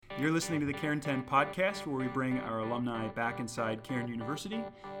You're listening to the Cairn 10 podcast, where we bring our alumni back inside Cairn University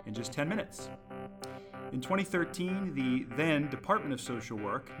in just 10 minutes. In 2013, the then Department of Social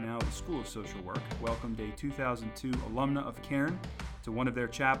Work, now the School of Social Work, welcomed a 2002 alumna of Cairn to one of their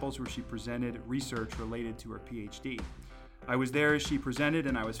chapels where she presented research related to her PhD. I was there as she presented,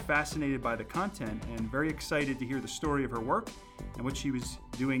 and I was fascinated by the content and very excited to hear the story of her work and what she was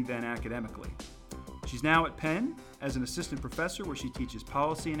doing then academically. She's now at Penn as an assistant professor, where she teaches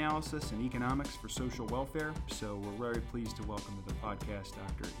policy analysis and economics for social welfare. So we're very pleased to welcome to the podcast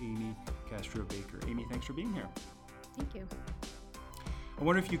Dr. Amy Castro-Baker. Amy, thanks for being here. Thank you. I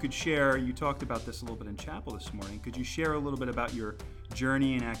wonder if you could share, you talked about this a little bit in chapel this morning, could you share a little bit about your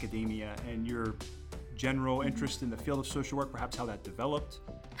journey in academia and your general interest in the field of social work, perhaps how that developed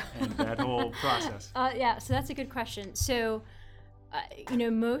and that whole process? So that's a good question. So,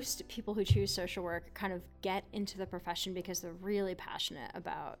 most people who choose social work kind of get into the profession because they're really passionate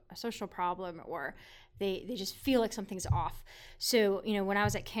about a social problem, or they just feel like something's off. So, when I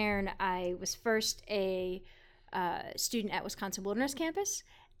was at Cairn, I was first a student at Wisconsin Wilderness Campus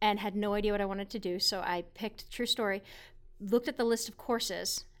and had no idea what I wanted to do. So I picked, true story, looked at the list of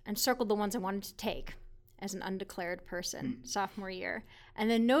courses and circled the ones I wanted to take as an undeclared person sophomore year,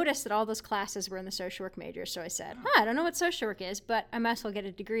 and then noticed that all those classes were in the social work major. So I said, I don't know what social work is, but I might as well get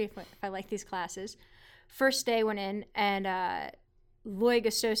a degree if I like these classes. First day went in, and Loy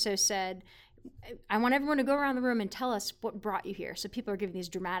Gustoso said, I want everyone to go around the room and tell us what brought you here. So people are giving these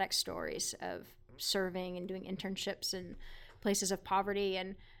dramatic stories of serving and doing internships in places of poverty,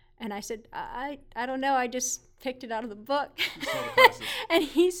 and I said, I don't know, I just picked it out of the book. And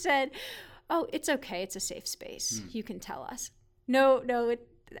he said, oh, it's okay, it's a safe space. You can tell us. No,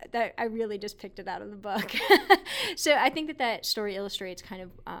 I really just picked it out of the book. So I think that story illustrates kind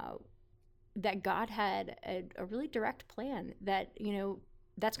of that God had a really direct plan, that,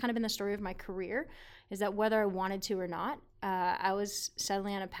 that's kind of been the story of my career, is that whether I wanted to or not, I was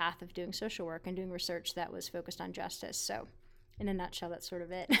suddenly on a path of doing social work and doing research that was focused on justice. So in a nutshell, that's sort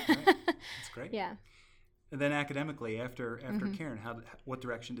of it. Right. That's great. Yeah. And then academically, after Cairn, what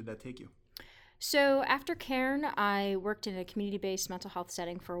direction did that take you? So after Cairn, I worked in a community-based mental health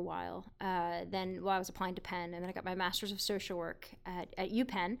setting for a while. Then while I was applying to Penn, and then I got my Master's of Social Work at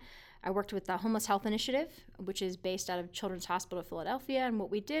UPenn. I worked with the Homeless Health Initiative, which is based out of Children's Hospital of Philadelphia. And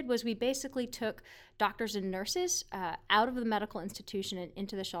what we did was we basically took doctors and nurses out of the medical institution and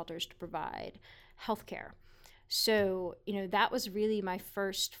into the shelters to provide health care. So, that was really my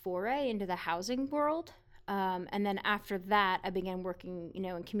first foray into the housing world. And then after that, I began working,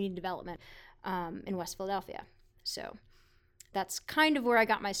 in community development in West Philadelphia. So that's kind of where I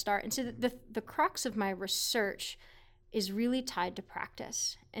got my start. And so the crux of my research is really tied to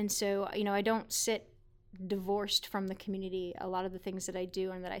practice. And so, I don't sit divorced from the community. A lot of the things that I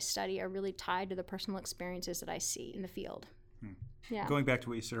do and that I study are really tied to the personal experiences that I see in the field. Yeah. Going back to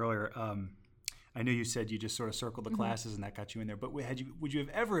what you said earlier, I know you said you just sort of circled the classes and that got you in there, but would you have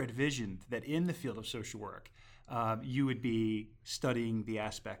ever envisioned that in the field of social work, you would be studying the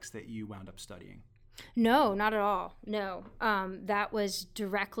aspects that you wound up studying? No, not at all. No. That was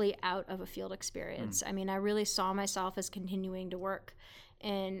directly out of a field experience. I mean, I really saw myself as continuing to work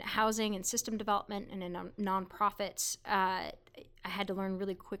in housing and system development and in nonprofits. I had to learn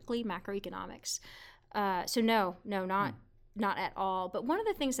really quickly macroeconomics. So no, not at all. But one of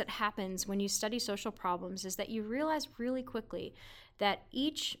the things that happens when you study social problems is that you realize really quickly that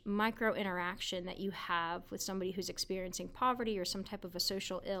each micro interaction that you have with somebody who's experiencing poverty or some type of a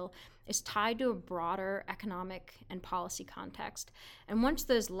social ill is tied to a broader economic and policy context. And once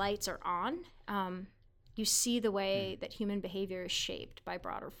those lights are on, you see the way that human behavior is shaped by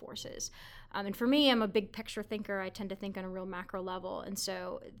broader forces. And for me, I'm a big picture thinker. I tend to think on a real macro level. And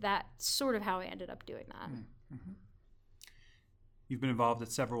so that's sort of how I ended up doing that. Mm-hmm. You've been involved at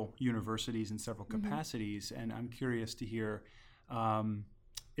several universities in several capacities, and I'm curious to hear,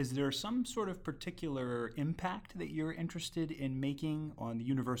 is there some sort of particular impact that you're interested in making on the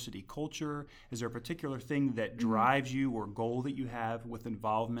university culture? Is there a particular thing that drives you or goal that you have with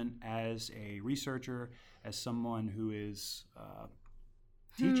involvement as a researcher, as someone who is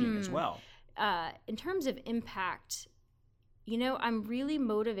teaching as well? In terms of impact, I'm really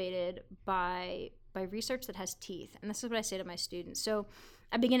motivated by research that has teeth. And this is what I say to my students. So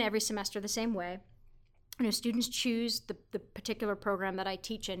I begin every semester the same way. Students choose the particular program that I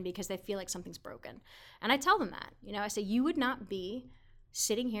teach in because they feel like something's broken. And I tell them that. I say, you would not be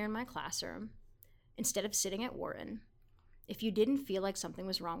sitting here in my classroom instead of sitting at Wharton if you didn't feel like something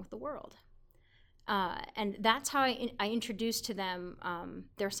was wrong with the world. And that's how I introduce to them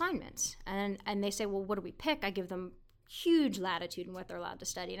their assignments. And they say, well, what do we pick? I give them huge latitude in what they're allowed to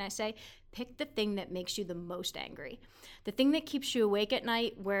study. And I say, pick the thing that makes you the most angry. The thing that keeps you awake at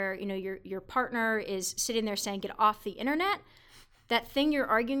night where, your partner is sitting there saying, get off the internet. That thing you're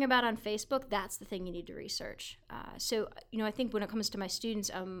arguing about on Facebook, that's the thing you need to research. So I think when it comes to my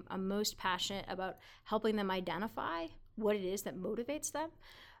students, I'm most passionate about helping them identify what it is that motivates them.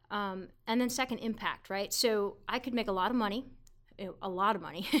 And then second, impact, right? So I could make a lot of money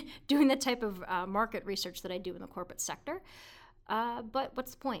doing the type of market research that I do in the corporate sector. But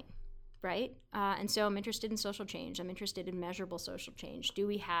what's the point, right? And so I'm interested in social change. I'm interested in measurable social change. Do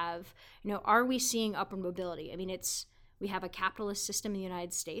we have, are we seeing upward mobility? I mean, we have a capitalist system in the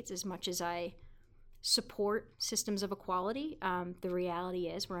United States. As much as I support systems of equality, the reality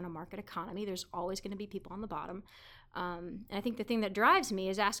is we're in a market economy. There's always going to be people on the bottom. And I think the thing that drives me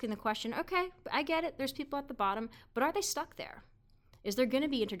is asking the question, okay, I get it, there's people at the bottom, but are they stuck there? Is there going to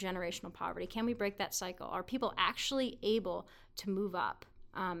be intergenerational poverty? Can we break that cycle? Are people actually able to move up?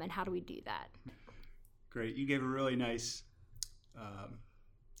 And how do we do that? Great. You gave a really nice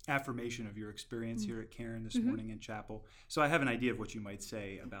affirmation of your experience here at Cairn this morning in chapel. So I have an idea of what you might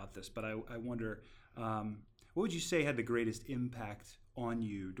say about this, but I wonder, what would you say had the greatest impact on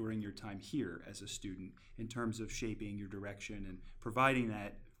you during your time here as a student in terms of shaping your direction and providing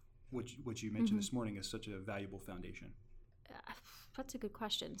that, what you mentioned this morning, as such a valuable foundation? That's a good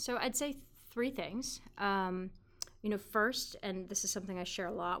question. So I'd say three things. First, and this is something I share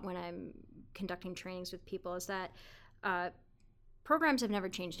a lot when I'm conducting trainings with people, is that programs have never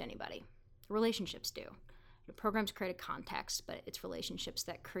changed anybody. Relationships do. Programs create a context, but it's relationships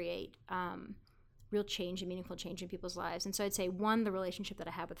that create real change and meaningful change in people's lives. And so I'd say, one, the relationship that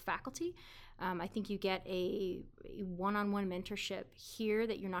I have with faculty. I think you get a one-on-one mentorship here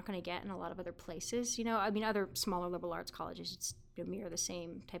that you're not going to get in a lot of other places. Other smaller liberal arts colleges, it's mirror the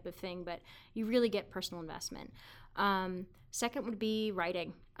same type of thing, but you really get personal investment. Second would be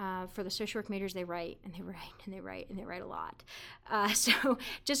writing. For the social work majors, they write and they write and they write and they write a lot. So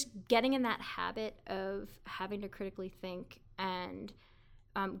just getting in that habit of having to critically think and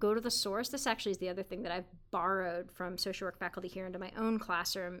go to the source. This actually is the other thing that I've borrowed from social work faculty here into my own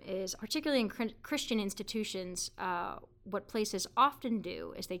classroom, is particularly in Christian institutions, what places often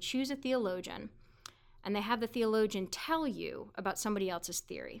do is they choose a theologian and they have the theologian tell you about somebody else's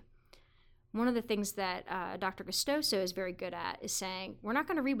theory. One of the things that Dr. Gustoso is very good at is saying, we're not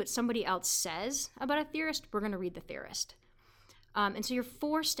going to read what somebody else says about a theorist, we're going to read the theorist. And so you're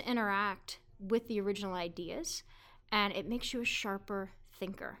forced to interact with the original ideas, and it makes you a sharper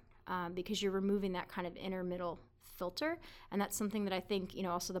thinker because you're removing that kind of inner middle filter. And that's something that I think,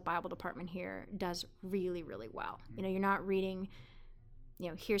 also the Bible department here does really, really well. You're not reading,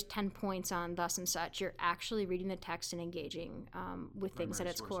 here's 10 points on thus and such. You're actually reading the text and engaging with things at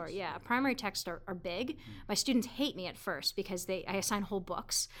its sources. Core. Yeah, primary texts are big. My students hate me at first because I assign whole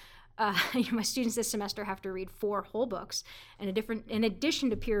books. My students this semester have to read 4 whole books in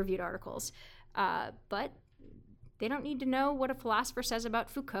addition to peer-reviewed articles. But they don't need to know what a philosopher says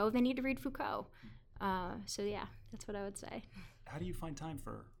about Foucault. They need to read Foucault. So yeah, that's what I would say. How do you find time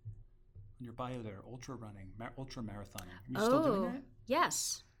for, in your bio there, ultra running, ultra marathoning? Are you still doing that?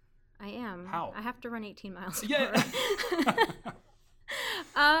 Yes, I am. How? I have to run 18 miles. Yeah.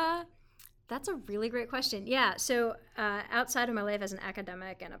 That's a really great question. Yeah, so outside of my life as an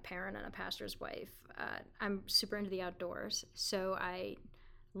academic and a parent and a pastor's wife, I'm super into the outdoors. So I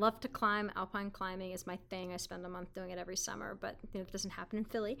love to climb. Alpine climbing is my thing. I spend a month doing it every summer, but it doesn't happen in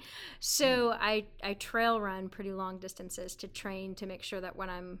Philly. So I trail run pretty long distances to train to make sure that when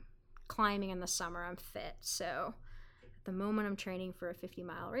I'm climbing in the summer, I'm fit. So at the moment, I'm training for a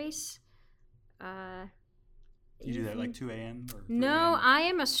 50-mile race. You do that like 2 a.m. or 3 No, a.m.? I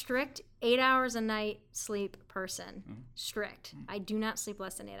am a strict 8 hours a night sleep person. Mm-hmm. Strict. Mm-hmm. I do not sleep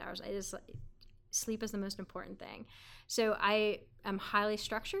less than 8 hours. Sleep is the most important thing. So I am highly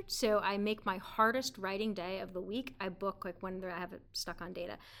structured. So I make my hardest writing day of the week. I book, like when I have it stuck on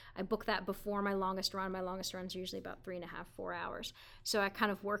data, I book that before my longest run. My longest runs are usually about 3.5, 4 hours. So I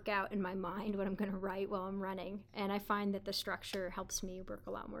kind of work out in my mind what I'm going to write while I'm running. And I find that the structure helps me work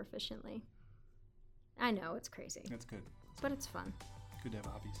a lot more efficiently. I know, it's crazy. That's good. But it's fun. Good to have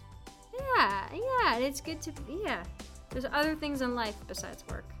hobbies. Yeah. It's good to, There's other things in life besides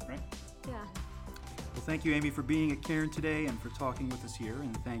work. Right. Yeah. Well, thank you, Amy, for being at Cairn today and for talking with us here.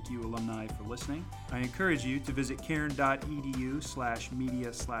 And thank you, alumni, for listening. I encourage you to visit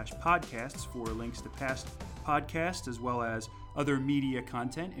cairn.edu/media/podcasts for links to past podcasts as well as other media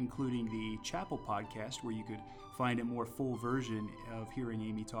content, including the Chapel podcast, where you could find a more full version of hearing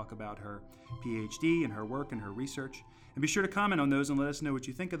Amy talk about her PhD and her work and her research. And be sure to comment on those and let us know what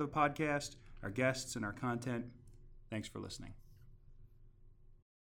you think of the podcast, our guests, and our content. Thanks for listening.